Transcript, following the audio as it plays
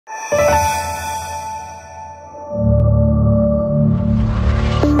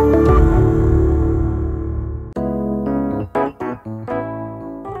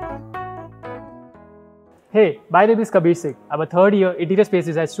Hey, my name is Kabir Singh. I'm a third year interior space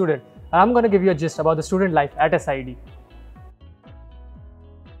design student and I'm going to give you a gist about the student life at SID.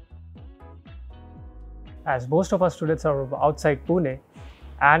 As most of our students are outside Pune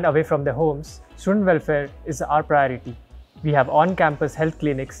and away from their homes, student welfare is our priority. We have on-campus health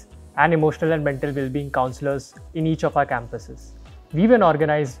clinics and emotional and mental well-being counselors in each of our campuses. We even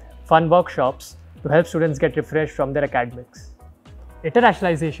organize fun workshops to help students get refreshed from their academics.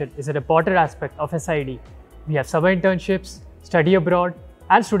 Internationalization is an important aspect of SID. We have summer internships, study abroad,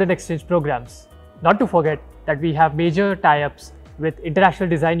 and student exchange programs. Not to forget that we have major tie-ups with international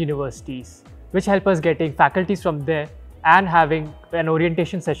design universities, which help us getting faculties from there and having an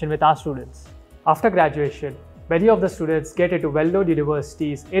orientation session with our students. After graduation, many of the students get into well-known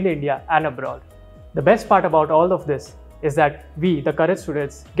universities in India and abroad. The best part about all of this is that we, the current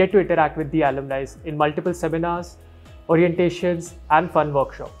students, get to interact with the alumni in multiple seminars, orientations, and fun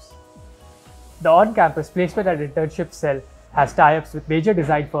workshops. The on-campus placement and internship cell has tie-ups with major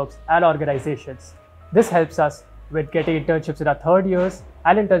design firms and organizations. This helps us with getting internships in our third years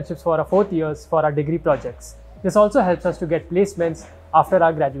and internships for our fourth years for our degree projects. This also helps us to get placements after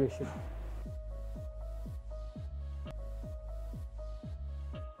our graduation.